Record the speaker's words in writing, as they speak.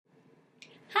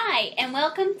Hi, and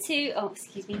welcome to,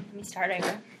 let me start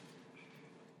over.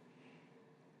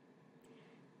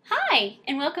 Hi,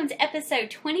 and welcome to episode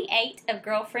 28 of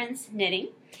Girlfriends Knitting.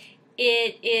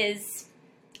 It is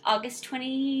August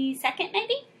 22nd,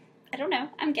 maybe? I don't know.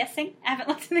 I'm guessing. I haven't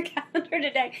looked at the calendar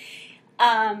today.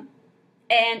 And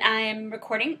I'm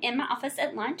recording in my office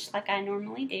at lunch, like I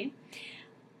normally do.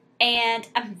 And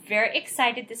I'm very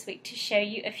excited this week to show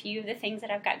you a few of the things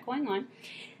that I've got going on.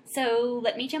 So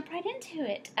let me jump right into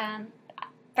it.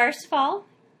 First of all,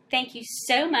 thank you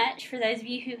so much for those of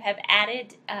you who have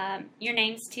added your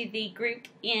names to the group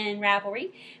in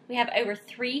Ravelry. We have over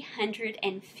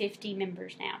 350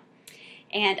 members now.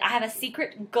 And I have a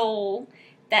secret goal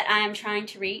that I'm trying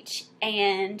to reach.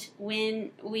 And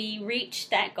when we reach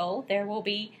that goal, there will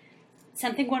be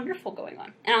something wonderful going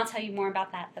on. And I'll tell you more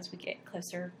about that as we get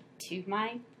closer to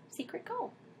my secret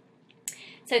goal.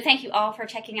 So thank you all for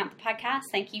checking out the podcast.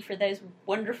 Thank you for those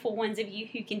wonderful ones of you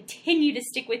who continue to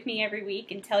stick with me every week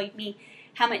and tell me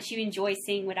how much you enjoy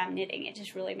seeing what I'm knitting. It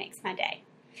just really makes my day.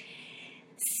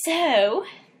 So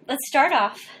let's start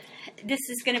off. This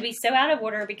is going to be so out of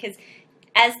order because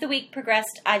as the week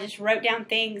progressed, I just wrote down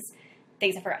things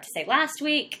I forgot to say last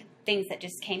week, things that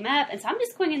just came up. And so I'm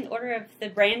just going in the order of the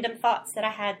random thoughts that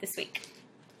I had this week.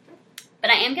 But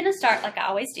I am going to start, like I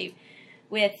always do,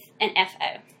 with an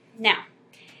FO. Now,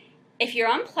 if you're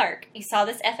on Plurk, you saw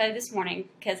this FO this morning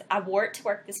because I wore it to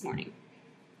work this morning.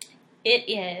 It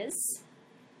is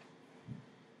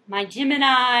my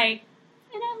Gemini, and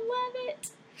I love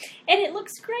it. And it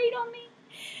looks great on me.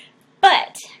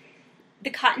 But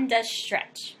the cotton does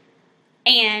stretch.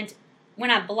 And when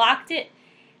I blocked it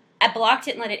and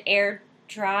let it air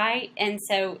dry, and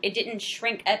so it didn't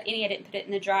shrink up any. I didn't put it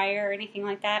in the dryer or anything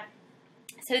like that.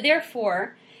 So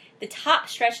therefore, the top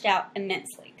stretched out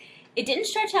immensely. It didn't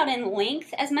stretch out in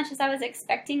length as much as I was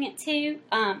expecting it to,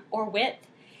 or width.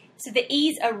 So the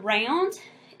ease around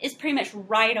is pretty much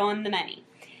right on the money.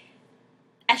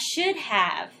 I should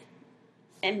have,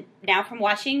 and now from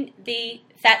watching the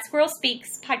Fat Squirrel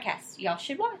Speaks podcast, y'all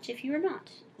should watch if you are not,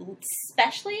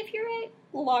 especially if you're a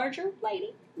larger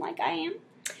lady like I am.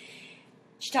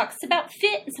 She talks about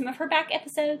fit in some of her back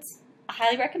episodes. I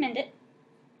highly recommend it.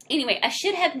 Anyway, I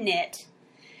should have knit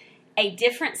a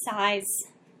different size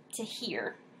to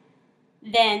here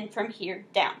than from here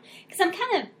down because I'm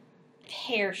kind of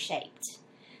pear-shaped.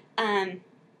 I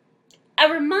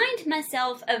remind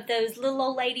myself of those little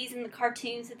old ladies in the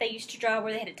cartoons that they used to draw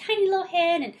where they had a tiny little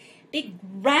head and big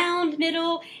round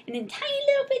middle and then tiny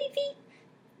little bitty feet.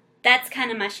 That's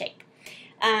kind of my shape.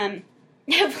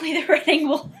 Hopefully the writing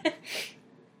will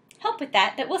help with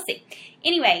that, but we'll see.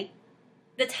 Anyway,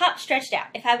 the top stretched out.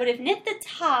 If I would have knit the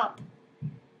top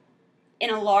in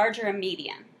a large or a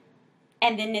medium,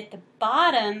 and then knit the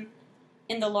bottom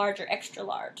in the large or extra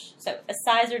large, so a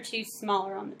size or two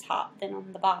smaller on the top than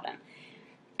on the bottom,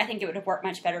 I think it would have worked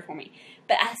much better for me.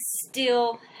 But I'm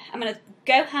going to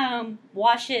go home,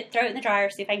 wash it, throw it in the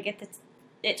dryer, see if I can get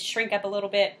it to shrink up a little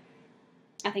bit.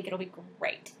 I think it'll be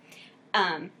great.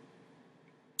 Let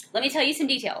me tell you some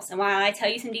details. And while I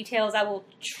tell you some details, I will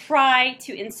try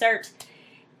to insert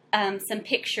some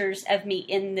pictures of me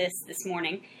in this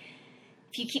morning.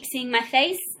 If you keep seeing my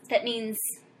face, that means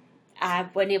I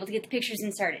wasn't able to get the pictures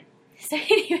inserted. So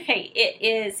anyway, it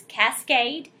is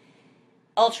Cascade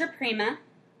Ultra Prima,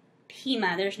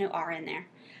 there's no R in there,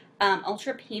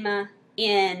 Ultra Prima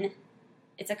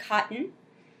it's a cotton,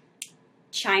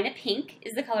 China Pink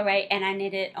is the colorway, and I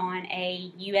knit it on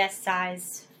a US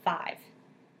size 5.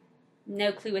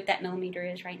 No clue what that millimeter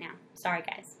is right now. Sorry,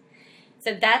 guys.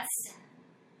 So that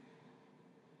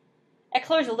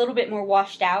color is a little bit more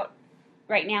washed out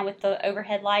right now with the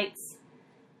overhead lights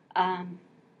than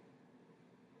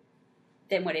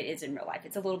what it is in real life.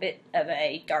 It's a little bit of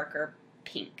a darker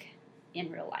pink in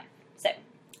real life. So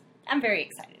I'm very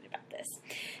excited about this.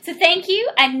 So thank you.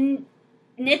 I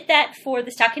knit that for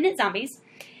the Stocking Knit Zombies.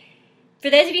 For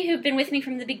those of you who've been with me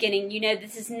from the beginning, you know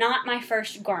this is not my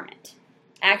first garment.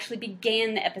 I actually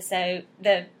began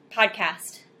the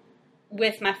podcast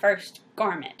with my first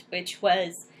garment, which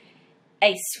was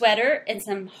a sweater and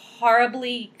some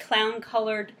horribly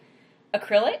clown-colored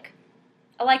acrylic.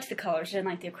 I liked the colors. I didn't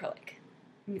like the acrylic.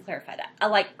 Let me clarify that. I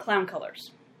like clown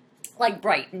colors. I like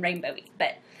bright and rainbowy.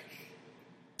 But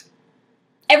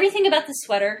everything about the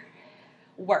sweater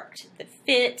worked. The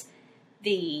fit,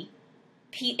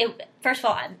 first of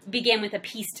all, I began with a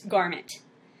pieced garment.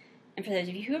 And for those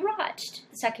of you who have watched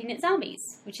Stocking Knit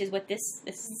Zombies, which is what this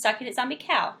is Stocking Knit Zombie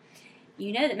Cow,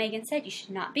 you know that Megan said you should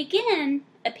not begin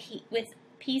with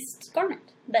pieced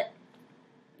garment. But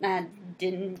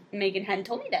Megan hadn't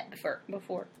told me that before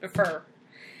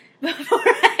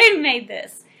I made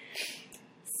this.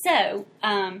 So,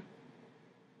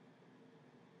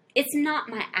 it's not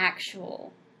my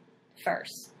actual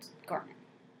first garment.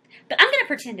 But I'm going to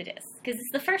pretend it is, because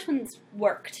it's the first one that's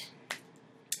worked.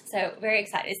 So, very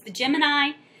excited. It's the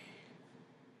Gemini.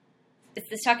 It's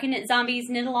the Stocking Knit Zombies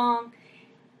Knit Along.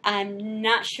 I'm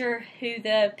not sure who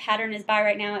the pattern is by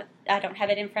right now. I don't have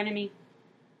it in front of me.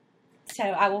 So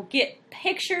I will get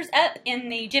pictures up in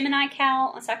the Gemini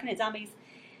cowl on Stocking Knit Zombies.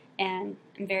 And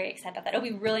I'm very excited about that. It'll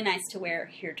be really nice to wear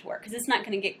here to work, because it's not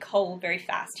going to get cold very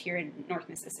fast here in North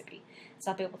Mississippi.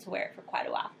 So I'll be able to wear it for quite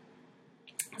a while.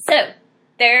 So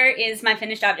there is my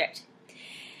finished object.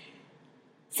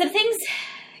 Some things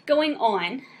going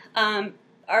on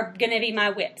are going to be my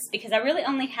whips, because I really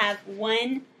only have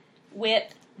one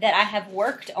whip that I have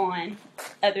worked on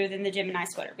other than the Gemini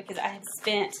sweater, because I have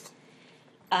spent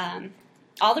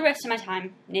all the rest of my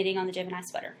time knitting on the Gemini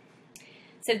sweater.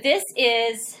 So this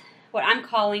is what I'm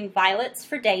calling Violets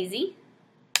for Daisy.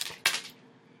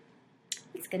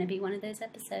 It's going to be one of those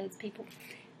episodes, people.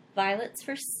 Violets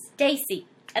for Stacy.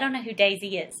 I don't know who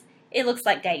Daisy is. It looks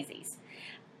like daisies.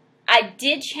 I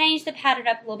did change the pattern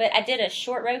up a little bit. I did a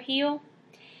short row heel.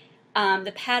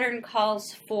 The pattern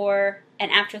calls for an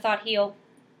afterthought heel.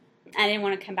 I didn't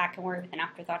want to come back and worry with an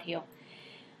afterthought heel.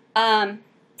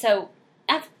 So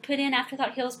I've put in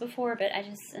afterthought heels before, but I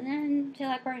just didn't feel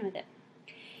like worrying with it.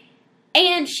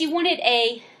 And she wanted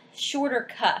a shorter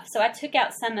cuff, so I took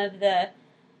out some of the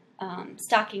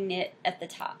stocking knit at the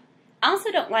top. I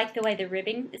also don't like the way the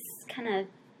ribbing is kind of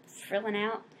frilling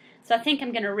out, so I think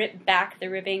I'm going to rip back the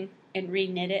ribbing and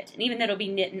re-knit it. And even though it'll be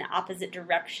knit in the opposite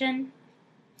direction,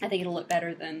 I think it'll look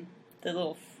better than the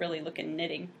little frilly looking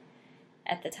knitting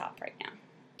at the top right now.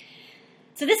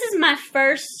 So this is my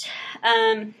first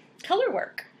color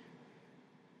work.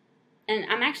 And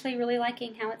I'm actually really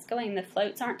liking how it's going. The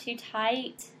floats aren't too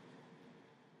tight.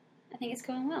 I think it's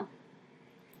going well.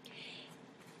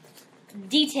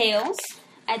 Details.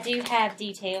 I do have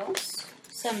details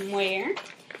somewhere.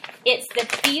 It's The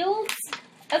Fields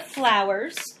of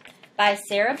Flowers by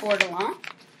Sarah Bordelon.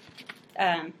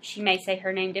 She may say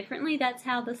her name differently. That's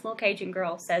how this little Cajun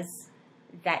girl says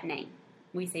that name.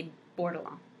 We say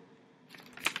Bordelon.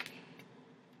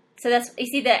 So that's, you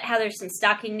see that how there's some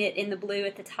stocking knit in the blue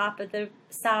at the top of the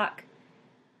sock?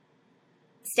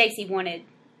 Stacy wanted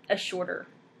a shorter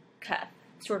cuff,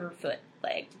 shorter foot,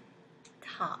 leg,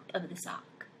 top of the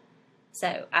sock.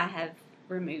 So I have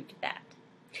removed that.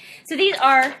 So these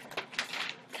are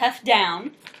cuffed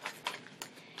down.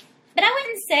 But I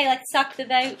wouldn't say, like Sock the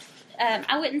Vote,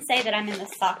 I wouldn't say that I'm in the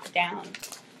sock down.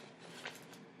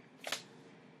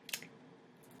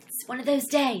 It's one of those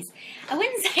days. I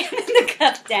wouldn't say I'm in the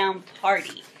cuff down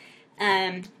party.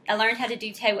 I learned how to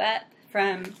do toe up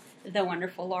from the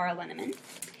wonderful Laura Linneman.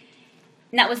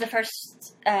 And that was the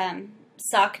first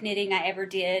sock knitting I ever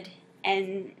did.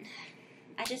 And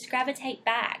I just gravitate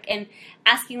back. And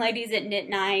asking ladies at knit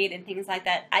night and things like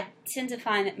that, I tend to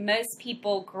find that most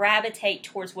people gravitate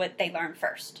towards what they learn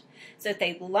first. So if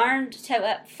they learned toe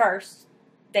up first,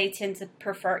 they tend to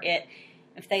prefer it.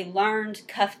 If they learned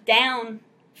cuff down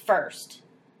first,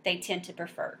 they tend to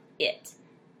prefer it.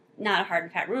 Not a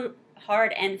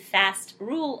hard and fast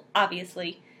rule,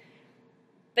 obviously,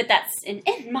 but that's in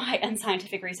my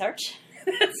unscientific research.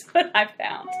 That's what I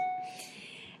found.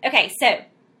 Okay, so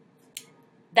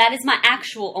that is my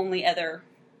actual only other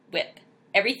whip.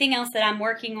 Everything else that I'm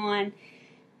working on,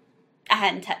 I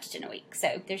hadn't touched in a week,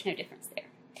 so there's no difference there.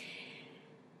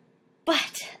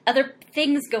 But other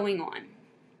things going on.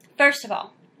 First of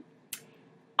all,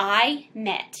 I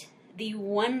met the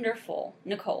wonderful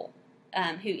Nicole,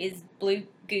 who is Blue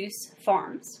Goose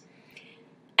Farms,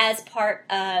 as part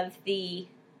of the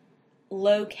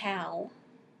Locale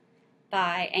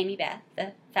by Amy Beth,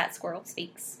 the Fat Squirrel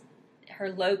Speaks,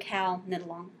 her Locale knit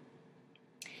along.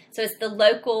 So it's the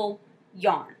local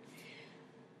yarn.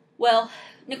 Well,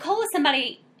 Nicole is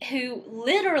somebody who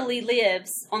literally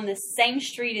lives on the same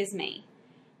street as me,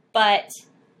 but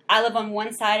I live on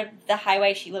one side of the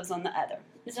highway, she lives on the other.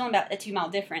 It's only about a 2-mile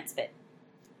difference, but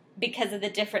because of the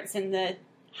difference in the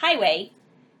highway,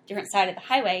 different side of the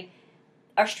highway,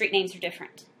 our street names are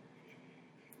different.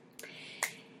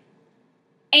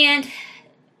 And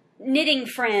knitting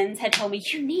friends had told me,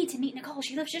 you need to meet Nicole.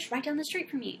 She lives just right down the street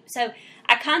from you. So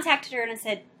I contacted her and I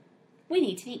said, we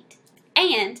need to meet.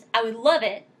 And I would love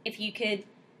it if you could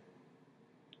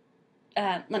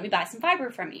let me buy some fiber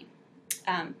from you.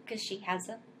 Because she has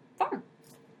a farm.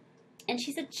 And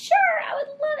she said, sure, I would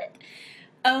love it.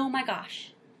 Oh my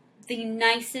gosh. The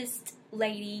nicest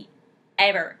lady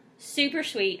ever. Super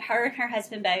sweet. Her and her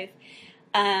husband both.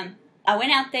 I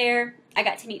went out there. I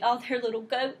got to meet all their little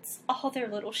goats, all their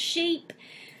little sheep.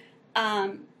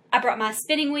 I brought my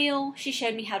spinning wheel. She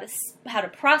showed me how to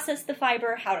process the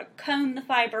fiber, how to comb the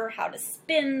fiber, how to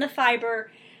spin the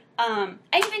fiber. I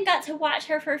even got to watch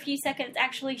her for a few seconds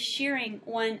actually shearing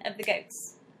one of the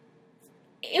goats.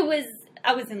 I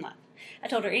was in love. I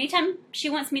told her anytime she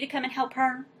wants me to come and help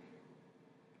her,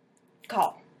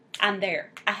 call. I'm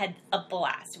there. I had a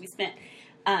blast. We spent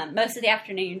most of the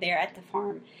afternoon there at the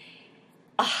farm.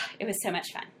 Oh, it was so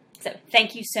much fun. So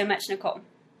thank you so much, Nicole.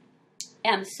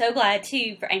 I'm so glad,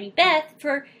 too, for Amy Beth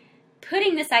for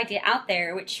putting this idea out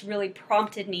there, which really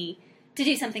prompted me to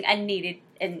do something I needed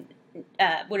and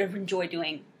would have enjoyed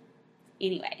doing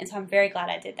anyway. And so I'm very glad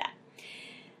I did that.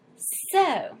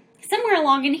 So, somewhere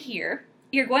along in here,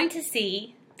 you're going to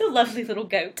see the lovely little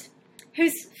goat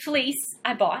whose fleece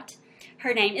I bought.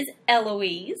 Her name is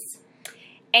Eloise.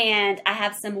 And I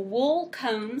have some wool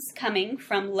combs coming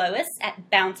from Lois at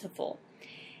Bountiful.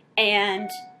 And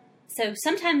so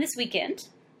sometime this weekend,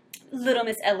 little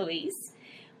Miss Eloise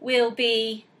will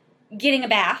be getting a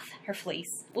bath, her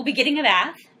fleece, will be getting a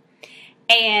bath,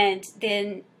 and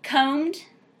then combed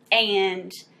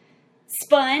and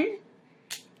spun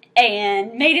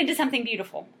and made into something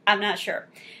beautiful. I'm not sure.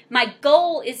 My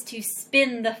goal is to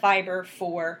spin the fiber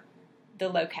for the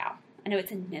locale. I know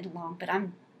it's a knit-along, but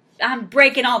I'm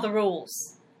breaking all the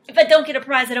rules. If I don't get a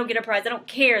prize, I don't get a prize. I don't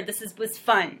care. This was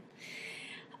fun.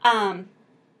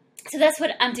 So that's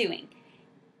what I'm doing.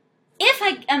 If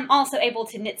I am also able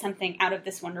to knit something out of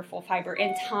this wonderful fiber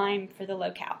in time for the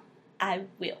locale, I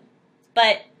will.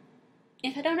 But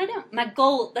if I don't, I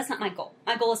don't. That's not my goal.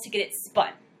 My goal is to get it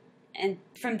spun. And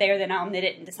from there, then I'll knit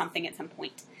it into something at some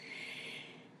point.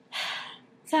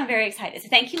 So I'm very excited. So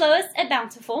thank you, Lois at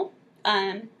Bountiful,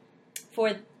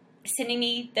 for sending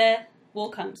me the wool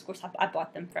combs. Of course, I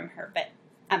bought them from her, but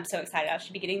I'm so excited. I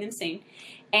should be getting them soon.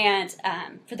 And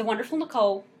for the wonderful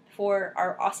Nicole for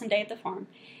our awesome day at the farm.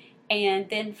 And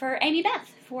then for Amy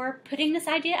Beth for putting this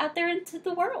idea out there into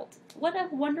the world. What a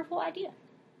wonderful idea.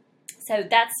 So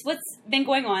that's what's been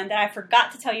going on that I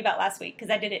forgot to tell you about last week because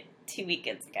I did it 2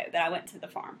 weekends ago that I went to the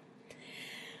farm.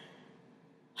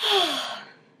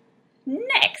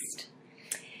 Next,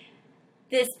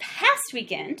 this past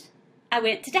weekend, I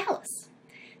went to Dallas.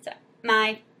 So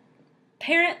my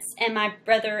parents and my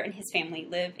brother and his family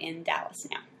live in Dallas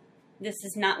now. This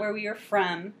is not where we are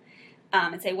from.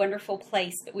 It's a wonderful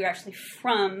place, but we're actually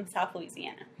from South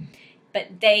Louisiana.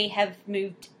 But they have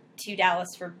moved to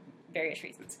Dallas for various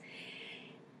reasons.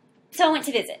 So I went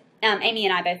to visit. Amy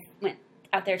and I both went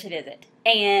out there to visit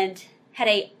and had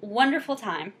a wonderful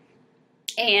time.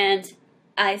 And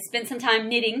I spent some time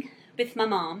knitting with my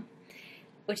mom,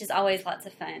 which is always lots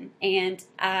of fun. And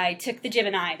I took the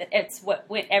Gemini. It's what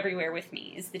went everywhere with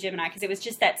me, is the Gemini, because it was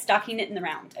just that stocking knit in the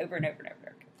round over and over and over and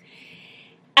over.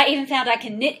 I even found I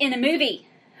can knit in a movie,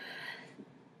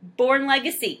 Born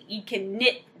Legacy. You can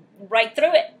knit right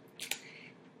through it.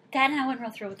 That and I wasn't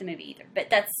real thrilled with the movie either, but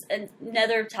that's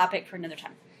another topic for another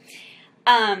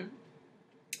time.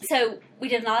 So we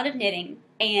did a lot of knitting,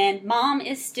 and Mom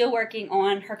is still working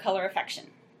on her color affection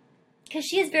because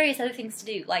she has various other things to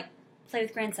do, like play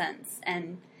with grandsons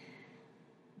and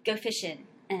go fishing,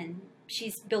 and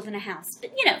she's building a house.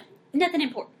 But, nothing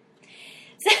important.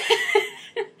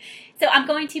 So I'm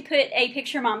going to put a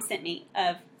picture Mom sent me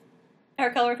of her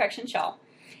Color Affection shawl.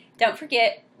 Don't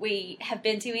forget, we have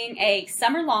been doing a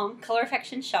summer-long Color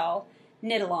Affection shawl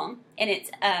knit-along, and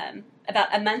it's about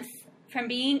a month from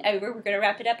being over. We're going to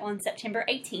wrap it up on September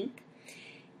 18th.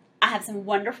 I have some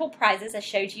wonderful prizes. I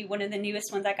showed you one of the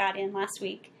newest ones I got in last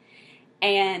week,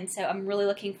 and so I'm really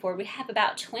looking forward. We have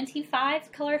about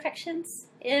 25 Color Affections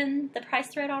in the prize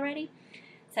thread already.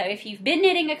 So if you've been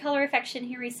knitting a Color Affection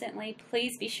here recently,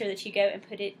 please be sure that you go and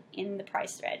put it in the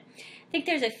prize thread. I think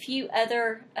there's a few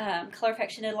other Color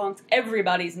Affection knit-alongs.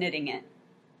 Everybody's knitting it.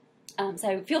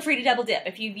 So feel free to double dip.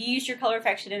 If you've used your Color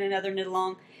Affection in another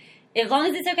knit-along, as long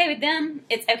as it's okay with them,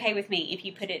 it's okay with me if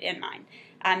you put it in mine.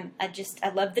 I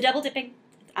love the double dipping.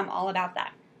 I'm all about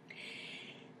that.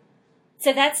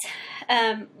 So that's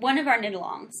one of our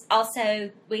knit-alongs.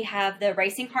 Also, we have the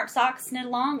Racing Heart Socks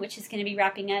knit-along, which is going to be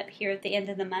wrapping up here at the end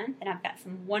of the month. And I've got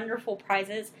some wonderful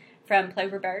prizes from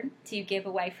Ploverbird to give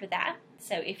away for that.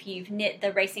 So if you've knit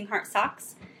the Racing Heart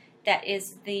Socks, that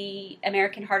is the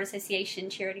American Heart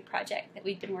Association charity project that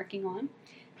we've been working on,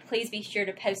 please be sure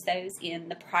to post those in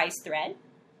the prize thread.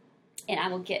 And I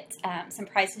will get some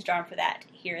prizes drawn for that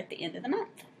here at the end of the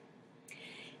month.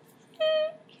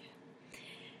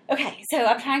 Okay, so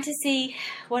I'm trying to see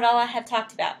what all I have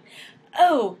talked about.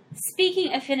 Oh,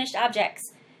 speaking of finished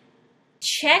objects,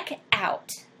 check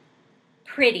out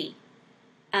Pretty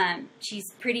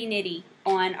She's pretty nitty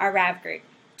on our Rav group.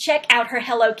 Check out her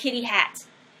Hello Kitty hat.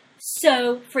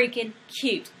 So freaking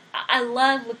cute. I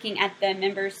love looking at the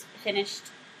members' finished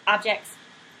objects.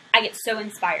 I get so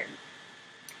inspired.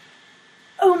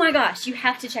 Oh my gosh, you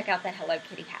have to check out that Hello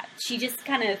Kitty hat. She just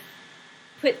kind of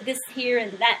put this here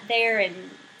and that there and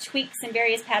tweaks in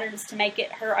various patterns to make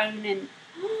it her own, and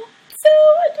so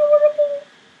adorable.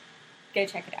 Go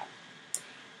check it out.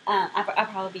 I'll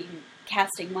probably be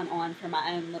casting one on for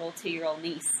my own little 2-year-old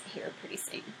niece here pretty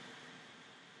soon.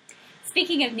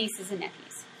 Speaking of nieces and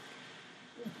nephews,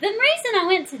 the reason I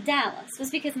went to Dallas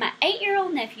was because my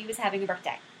 8-year-old nephew was having a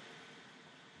birthday.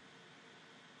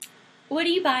 What do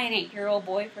you buy an 8-year-old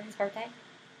boy for his birthday?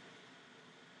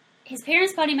 His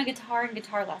parents bought him a guitar and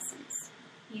guitar lessons.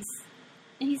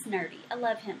 He's nerdy. I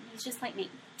love him. He's just like me.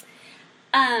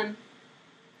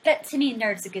 But to me,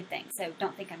 nerd's a good thing, so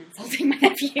don't think I'm insulting my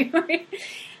nephew.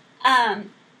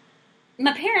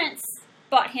 My parents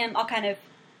bought him all kind of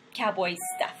cowboy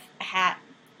stuff. A hat,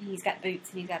 and he's got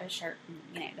boots, and he's got a shirt,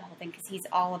 and the whole thing, because he's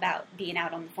all about being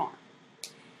out on the farm.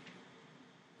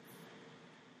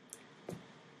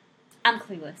 I'm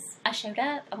clueless. I showed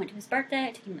up, I went to his birthday,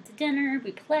 I took him out to dinner,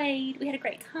 we played, we had a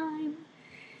great time.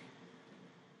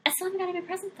 I still haven't got him a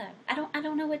present, though. I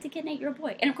don't know what to get an 8-year-old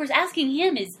boy. And of course, asking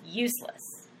him is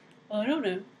useless. I don't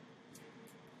know.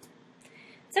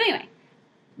 So anyway,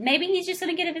 maybe he's just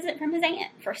going to get a visit from his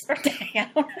aunt for his birthday. I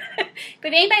don't know.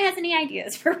 But if anybody has any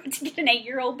ideas for what to get an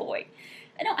 8-year-old boy,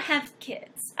 I don't have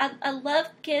kids. I love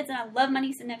kids, and I love my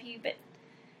niece and nephew, but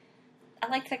I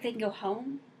like the fact they can go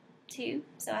home, too.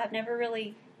 So I've never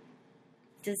really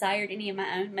desired any of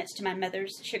my own, much to my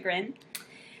mother's chagrin.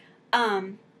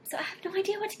 So I have no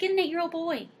idea what to get an 8-year-old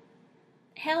boy.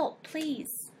 Help, please.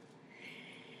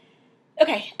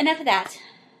 Okay, enough of that.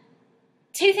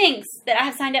 2 things that I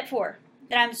have signed up for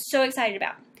that I'm so excited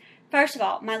about. First of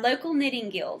all, my local knitting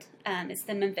guild, it's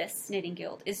the Memphis Knitting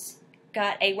Guild, is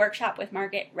got a workshop with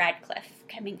Margaret Radcliffe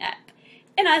coming up.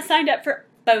 And I signed up for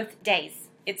both days.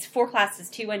 It's 4 classes,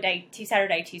 2 one day, 2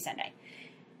 Saturday, 2 Sunday,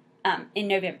 in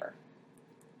November.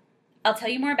 I'll tell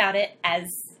you more about it as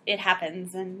it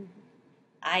happens, and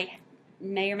I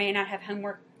may or may not have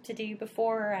homework to do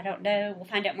before. I don't know. We'll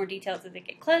find out more details as they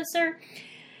get closer.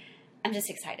 I'm just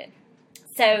excited.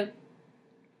 So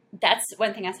that's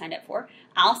one thing I signed up for.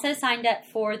 I also signed up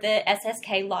for the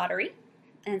SSK lottery.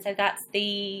 And so that's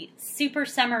the Super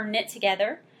Summer Knit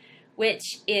Together,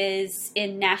 which is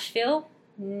in Nashville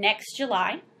next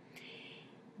July.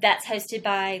 That's hosted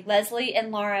by Leslie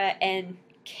and Laura and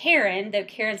Karen, though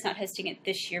Karen's not hosting it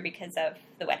this year because of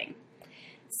the wedding.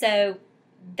 So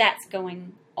that's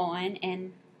going on,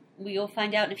 and we'll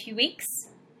find out in a few weeks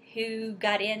who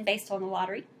got in based on the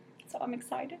lottery. So I'm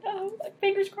excited. Oh,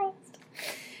 fingers crossed.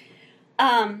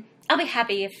 I'll be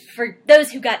happy if for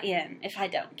those who got in if I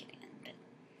don't get in, but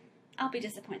I'll be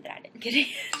disappointed that I didn't get in.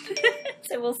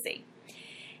 So we'll see.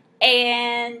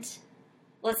 And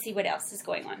let's see what else is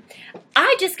going on.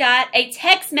 I just got a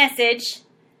text message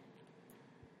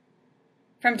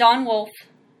from Dawn Wolf.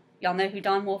 Y'all know who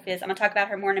Dawn Wolf is. I'm going to talk about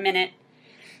her more in a minute.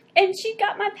 And she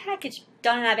got my package.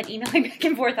 Dawn and I have been emailing back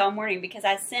and forth all morning because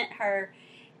I sent her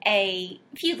a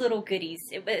few little goodies.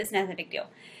 It was nothing big deal.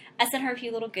 I sent her a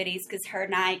few little goodies because her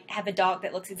and I have a dog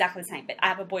that looks exactly the same, but I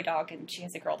have a boy dog and she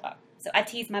has a girl dog. So I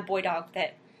tease my boy dog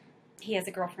that he has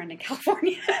a girlfriend in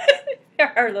California,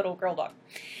 her little girl dog.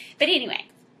 But anyway,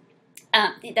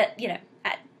 I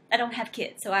don't have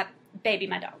kids, so I baby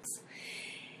my dogs.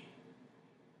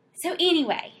 So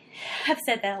anyway, I've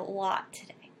said that a lot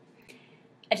today.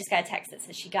 I just got a text that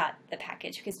says she got the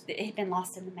package because it had been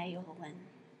lost in the mail, and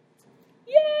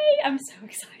yay, I'm so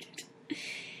excited.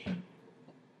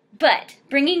 But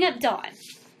bringing up Dawn,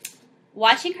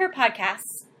 watching her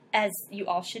podcasts, as you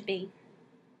all should be,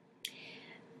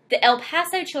 the El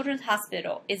Paso Children's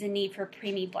Hospital is in need for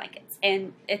preemie blankets,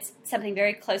 and it's something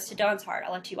very close to Dawn's heart.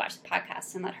 I'll let you watch the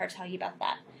podcast and let her tell you about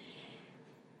that.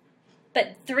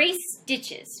 But 3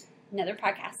 Stitches, another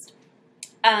podcast,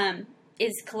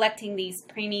 is collecting these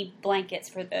preemie blankets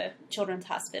for the Children's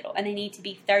Hospital, and they need to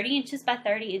be 30 inches by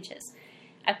 30 inches.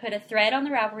 I put a thread on the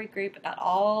Ravelry group about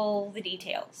all the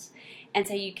details, and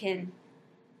so you can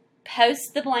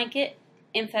post the blanket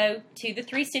info to the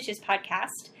 3 Stitches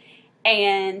podcast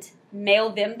and mail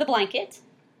them the blanket.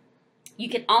 You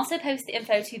can also post the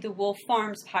info to the Wolf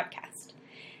Farms podcast,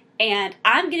 and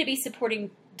I'm going to be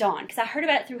supporting Dawn because I heard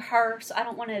about it through her, so I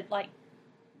don't want to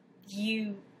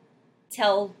you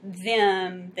tell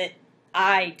them that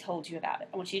I told you about it.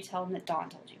 I want you to tell them that Dawn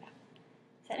told you about it.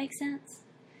 Does that make sense?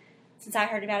 Since I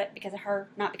heard about it because of her,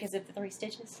 not because of the 3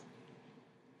 Stitches.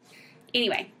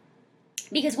 Anyway,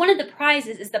 Because one of the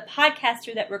prizes is the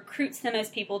podcaster that recruits the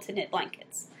most people to knit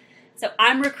blankets. So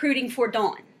I'm recruiting for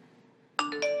Dawn.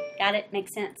 Got it?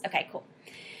 Makes sense? Okay, cool.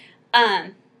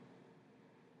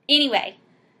 Anyway,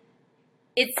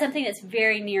 it's something that's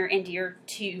very near and dear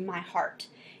to my heart,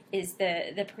 is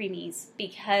the preemies,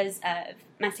 because of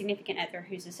my significant other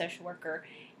who's a social worker.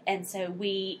 And so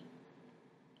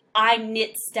I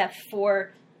knit stuff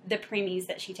for the preemies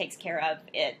that she takes care of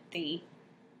at the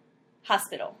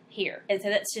hospital here. And so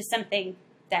that's just something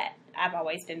that I've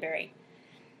always been very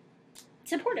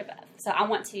supportive of. So I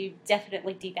want to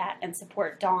definitely do that and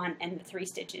support Dawn and the 3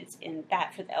 Stitches in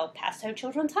that for the El Paso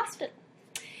Children's Hospital.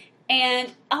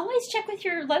 And always check with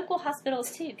your local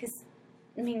hospitals too, because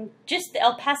I mean, just the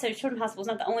El Paso Children's Hospital is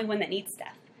not the only one that needs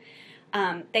stuff.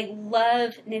 They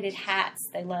love knitted hats,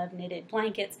 they love knitted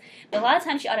blankets, but a lot of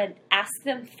times you ought to ask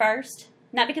them first,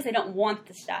 not because they don't want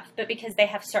the stuff, but because they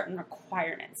have certain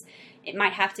requirements. It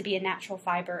might have to be a natural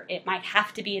fiber, it might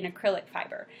have to be an acrylic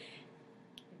fiber.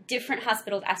 Different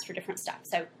hospitals ask for different stuff,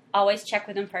 so always check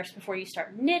with them first before you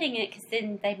start knitting it, because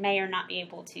then they may or not be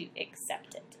able to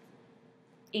accept it.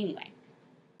 Anyway,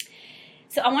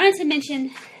 so I wanted to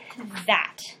mention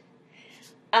that.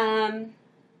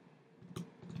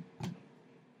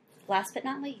 Last but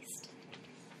not least,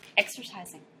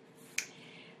 exercising.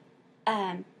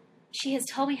 She has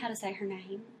told me how to say her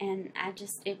name, and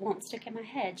it won't stick in my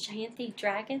head. Shanthi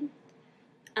Dragon.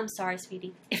 I'm sorry,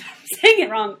 sweetie, if I'm saying it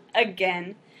wrong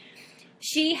again.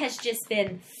 She has just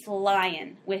been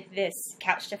flying with this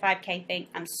Couch to 5K thing.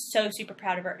 I'm so super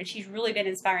proud of her, and she's really been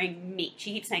inspiring me.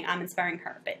 She keeps saying I'm inspiring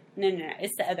her, but no,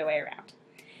 it's the other way around.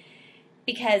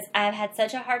 Because I've had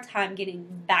such a hard time getting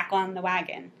back on the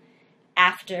wagon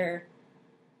after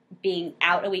being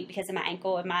out a week because of my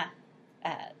ankle and my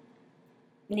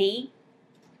knee.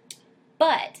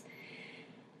 But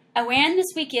I ran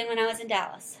this weekend when I was in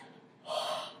Dallas.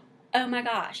 Oh my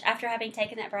gosh, after having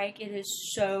taken that break, it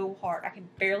is so hard. I can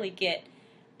barely get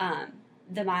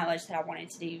the mileage that I wanted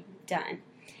to do done.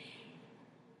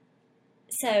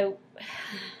 So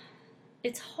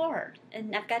it's hard,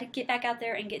 and I've got to get back out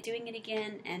there and get doing it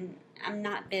again, and I've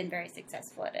not been very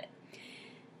successful at it.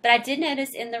 But I did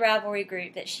notice in the Ravelry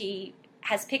group that she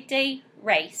has picked a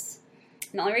race.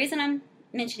 And the only reason I'm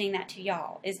mentioning that to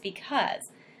y'all is because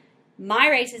my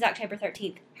race is October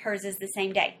 13th. Hers is the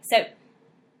same day. So,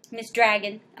 Miss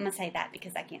Dragon, I'm going to say that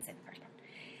because I can't say the first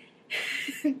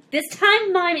part. This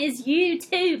timeline is you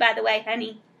too, by the way,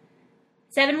 honey.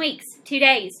 7 weeks, 2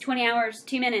 days, 20 hours,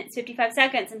 2 minutes, 55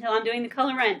 seconds until I'm doing the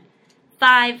color run.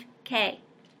 5K.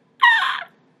 Ah!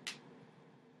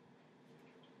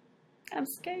 I'm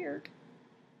scared.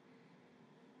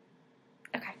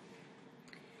 Okay.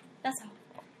 That's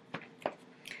all.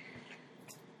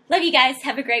 Love you guys.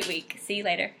 Have a great week. See you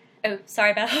later. Oh,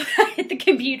 sorry about how I hit the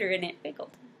computer and it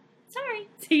wiggled. Sorry.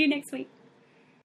 See you next week.